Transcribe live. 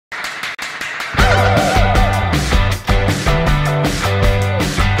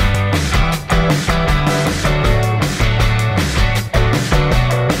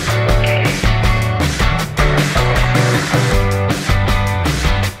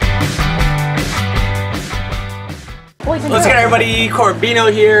What's good, everybody?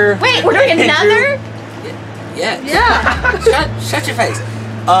 Corbino here. Wait, we're doing another? Yeah. Shut your face.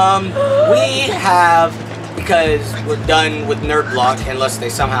 We have, because we're done with Nerd Block, unless they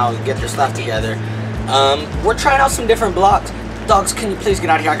somehow get their stuff together. We're trying out some different blocks. Dogs, can you please get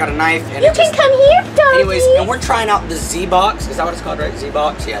out of here? I got a knife. And you can come here, doggy. Anyways, and we're trying out the Zbox. Is that what it's called, right?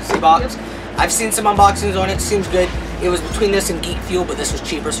 Zbox? Yeah, Zbox. Yep. I've seen some unboxings on it. Seems good. It was between this and Geek Fuel, but this was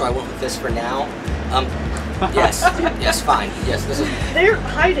cheaper, so I went with this for now. Yes. Yes, fine. Yes, this is... They're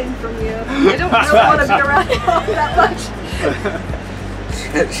hiding from you. They don't really want to be around you that much.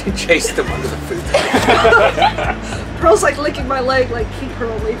 She chased them under the food. Pearl's like licking my leg, like, keep her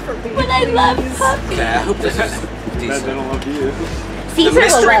away from me. But I love puppies. Okay, I hope this is decent. They don't love you. The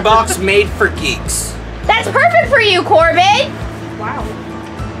mystery box made for geeks. That's perfect for you, Corbin. Wow.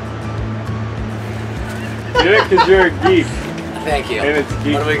 Yeah, because you're a geek. Thank you. And it's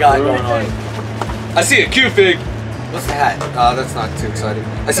geek. What do we got going on? I see a Q-Fig. What's the hat? Oh, that's not too exciting.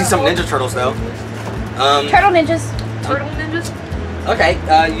 I see some Ninja Turtles though. Turtle ninjas. Turtle ninjas? Okay,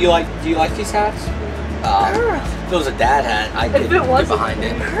 do you like these hats? If it was a dad hat, I'd get behind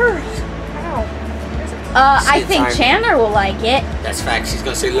it. I think Chandler will like it. That's facts. He's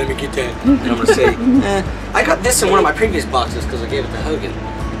gonna say, "Let me get that," and I'm gonna say, "I got this in one of my previous boxes because I gave it to Hogan."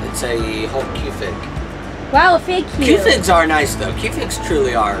 It's a Hulk Q-Fig. Wow, a fig cute. Q-Figs are nice though. Q-Figs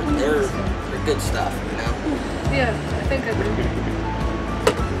truly are. They're good stuff, you know. Yeah, I think I do.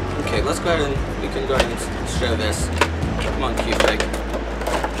 Okay, let's go ahead and we can go ahead and show this. Come on, Q-Fig.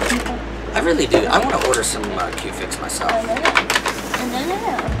 I really do. I want to order some Q-Figs myself.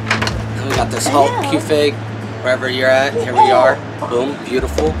 And we got this Hulk Q-Fig. Wherever you're at, here we are. Boom,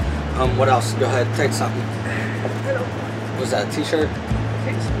 beautiful. What else? Go ahead, take something. Was that a T-shirt?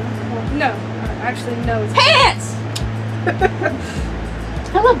 No, actually no. Pants!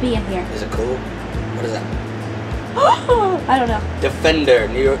 I love being here. Is it cool? What is that? I don't know. Defender,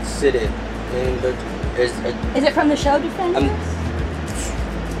 New York City. And is it from the show Defenders?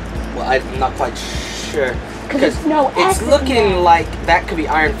 Well, I'm not quite sure. Because it's looking like that could be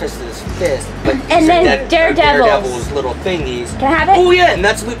Iron Fist's fist, but and then Daredevil's little thingies. Can I have it? Oh yeah, and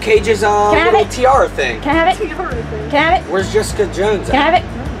that's Luke Cage's little tiara thing. Can I have it? Can I have it? Where's Jessica Jones at? Can I have it?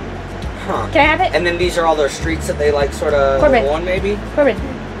 Huh. Can I have it? And then these are all their streets that they like sort of Corbin. on maybe? Corbin.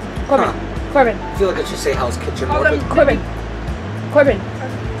 Corbin. Corbin. I feel like I should say Hell's Kitchen. Corbin. Corbin. I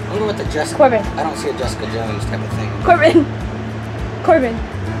don't know what the Jessica... Corbin. I don't see a Jessica Jones type of thing. Corbin. Corbin.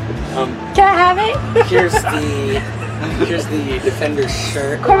 Can I have it? Here's the Defender's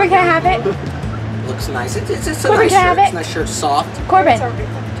shirt. Corbin, can I have it? Looks nice. It's a Corbin, nice can I have shirt. it? It's a nice shirt, soft. Corbin,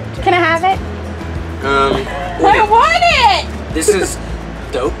 can I have it? I want it! This is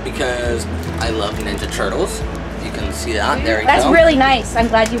dope because I love Ninja Turtles. You can see that. There you go. That's really nice. I'm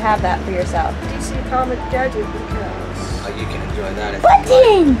glad you have that for yourself. DC comic gadget because... Oh, you can enjoy that if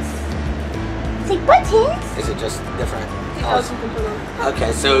buttons! Say buttons! Is it just different? Oh.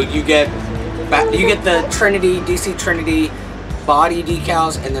 Okay, so you get the Trinity, DC Trinity body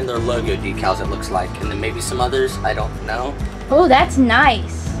decals and then their logo decals, it looks like. And then maybe some others. I don't know. Oh, that's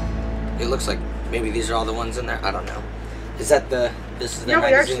nice. It looks like maybe these are all the ones in there. I don't know. Is that this is the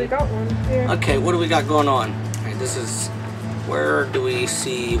magazine? We actually got one. Yeah. Okay, what do we got going on? All right, this is, where do we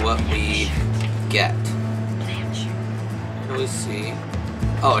see what we get? Where do we see?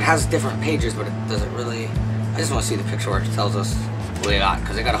 Oh, it has different pages, but it doesn't really, I just want to see the picture where it tells us what we got,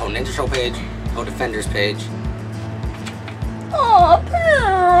 because they got a whole Ninja Turtle page, whole Defenders page. Oh,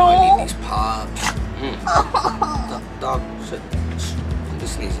 Pearl! I need these pops. Dog, shit. I'm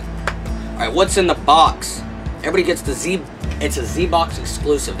just sneezing. Alright, what's in the box? Everybody gets the it's a Zbox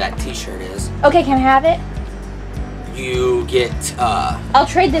exclusive, that t-shirt is. Okay, can I have it? You get, I'll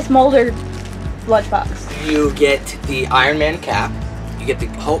trade this Molder lunchbox. You get the Iron Man cap, you get the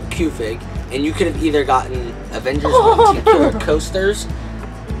Hulk Q-Fig, and you could have either gotten Avengers Killer coasters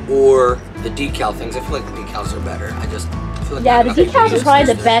or the decal things. I feel like the decals are better. I just feel like the decals are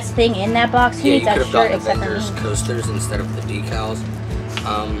probably the best thing in that box. Who needs that shirt except for me? Avengers coasters instead of the decals.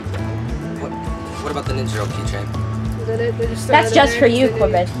 What about the Ninja Turtle keychain? That's just for you,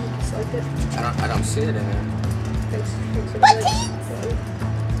 Corbin. I don't see it in there. Buttons!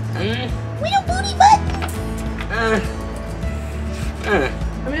 Little booty buttons!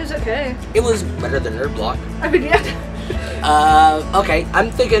 I mean, it was okay. It was better than Nerd Block. I mean, yeah. Okay,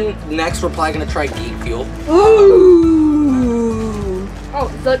 I'm thinking next we're probably gonna try Geek Fuel. Ooh! Oh,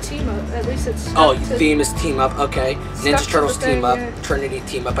 the team up. At least it's. Oh, theme is team up. Okay. Ninja Turtles team up. Yeah. Trinity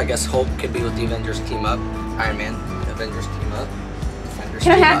team up. I guess Hulk could be with the Avengers team up. Iron Man, Avengers team up. Defenders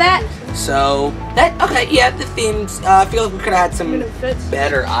Can I have that? So okay, yeah, the themes. I feel like we could have had some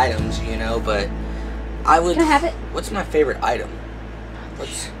better items, you know, but I would. Can I have it? What's my favorite item?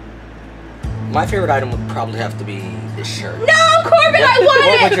 My favorite item would probably have to be this shirt. No, Corbin, I want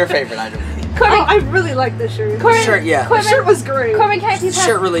What it. would your favorite item be? Corbin, I really like this shirt. Corbin, The shirt, yeah. The shirt was great. Corbin, can I please have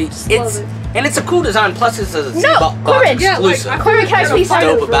Shirt really, love it's it. and it's a cool design. Plus, it's a Zbox Corbin. Yeah, like, exclusive. Corbin, can I please have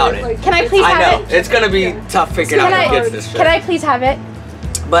dope about it? Can I please I have know it? it's gonna be tough figuring out who gets this shirt. Can I please have it?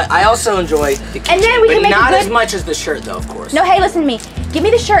 But I also enjoy the keychain. And then we but can make a not good- as much as the shirt, though, of course. No, hey, listen to me. Give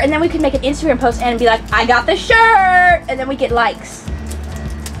me the shirt, and then we could make an Instagram post and be like, I got the shirt, and then we get likes.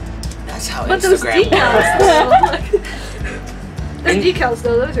 That's how But those Instagram decals, works. Those decals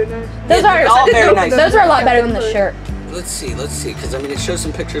though, those are nice. Those Yeah, are all very nice. Those are a lot better than the shirt. Let's see, because I mean it shows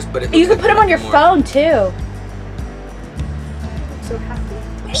some pictures, but it You looks can put them like on your more. phone too. I'm so happy.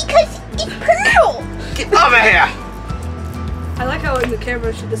 Because it's Pearl. Get over here! I like how in the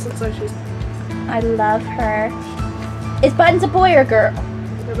camera she just looks like she's I love her. Is Buttons a boy or girl?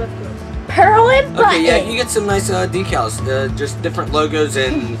 they're both girls. Pearl and Buttons. Okay, yeah, you get some nice decals, just different logos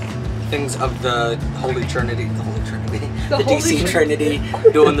and things of the Holy Trinity, the Holy DC Trinity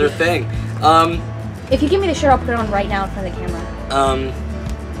doing their thing. If you give me the shirt, I'll put it on right now in front of the camera.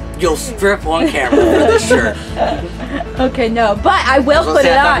 You'll strip on camera for this shirt. Okay, no, but I will put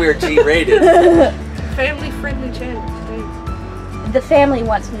it I thought on. we were G-rated. Family-friendly channel. Dang. The family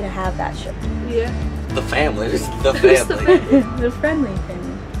wants me to have that shirt. Yeah. The family, it's the family. The friendly family.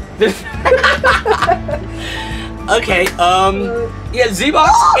 Okay, yeah,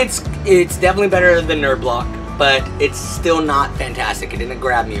 Zbox, it's definitely better than Nerd Block, but it's still not fantastic. It didn't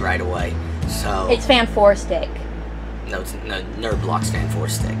grab me right away, so. It's fan 4 stick. No, Nerd Block's fan 4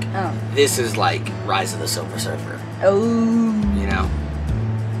 stick. Oh. This is like Rise of the Silver Surfer, Oh. you know?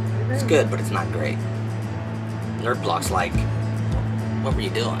 It's good, but it's not great. Nerd Block's like, what were you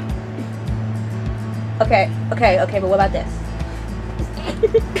doing? Okay, but what about this?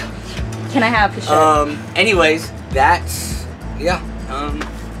 Can I have the shirt? Anyways, that's, yeah,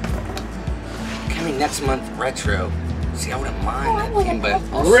 coming next month, retro. See, I wouldn't mind that theme, but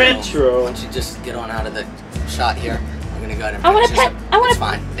also, Retro. once you just get on out of the shot here, we're gonna go ahead and I wanna finish pet- this up. I wanna- It's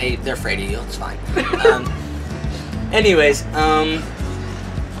fine. They're afraid of you. It's fine. Anyways,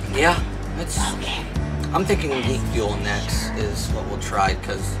 yeah, it's. Okay. I'm thinking Geek Fuel next is what we'll try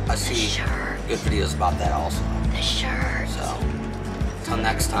because I see good videos about that also. The shirt. So, until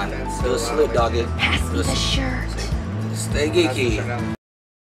next time, do a salute, doggy. Pass me the shirt. Stay geeky.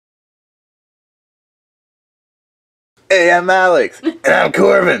 Hey, I'm Alex. And I'm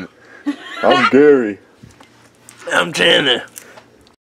Corbin. I'm Gary. I'm Tanner.